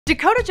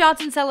Dakota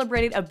Johnson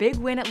celebrated a big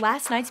win at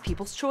last night's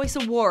People's Choice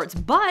Awards,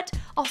 but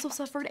also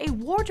suffered a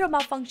wardrobe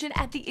malfunction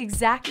at the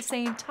exact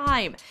same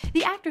time.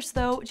 The actress,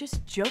 though,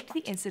 just joked the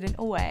incident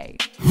away.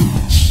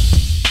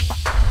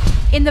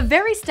 In the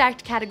very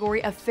stacked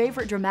category of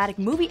favorite dramatic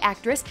movie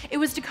actress, it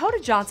was Dakota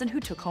Johnson who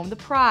took home the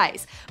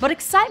prize. But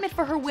excitement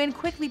for her win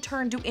quickly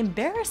turned to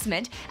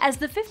embarrassment as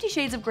the 50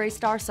 Shades of Grey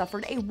star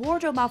suffered a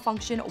wardrobe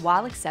malfunction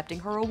while accepting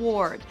her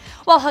award.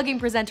 While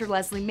hugging presenter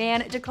Leslie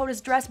Mann, Dakota's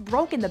dress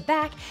broke in the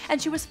back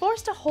and she was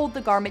forced to hold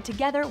the garment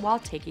together while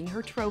taking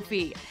her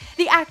trophy.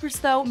 The actress,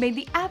 though, made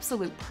the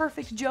absolute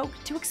perfect joke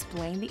to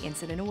explain the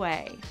incident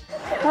away.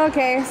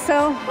 Okay,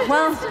 so,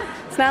 well,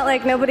 it's not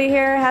like nobody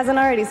here hasn't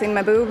already seen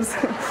my boobs.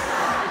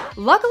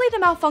 Luckily, the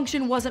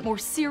malfunction wasn't more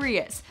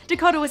serious.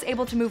 Dakota was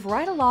able to move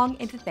right along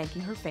into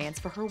thanking her fans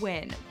for her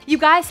win. "You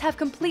guys have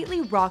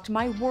completely rocked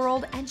my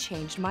world and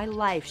changed my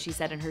life," she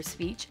said in her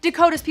speech.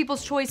 Dakota's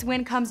People's Choice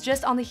win comes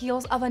just on the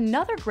heels of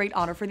another great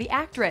honor for the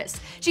actress.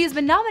 She has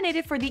been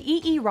nominated for the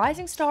EE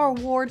Rising Star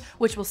Award,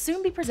 which will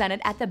soon be presented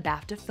at the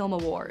BAFTA Film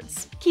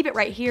Awards. Keep it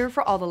right here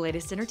for all the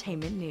latest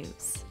entertainment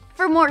news.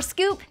 For more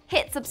scoop,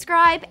 hit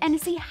subscribe, and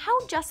to see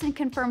how Justin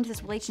confirmed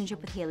his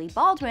relationship with Hailey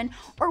Baldwin,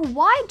 or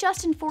why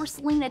Justin forced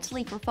Selena to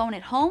leave her phone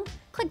at home,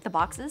 click the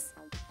boxes.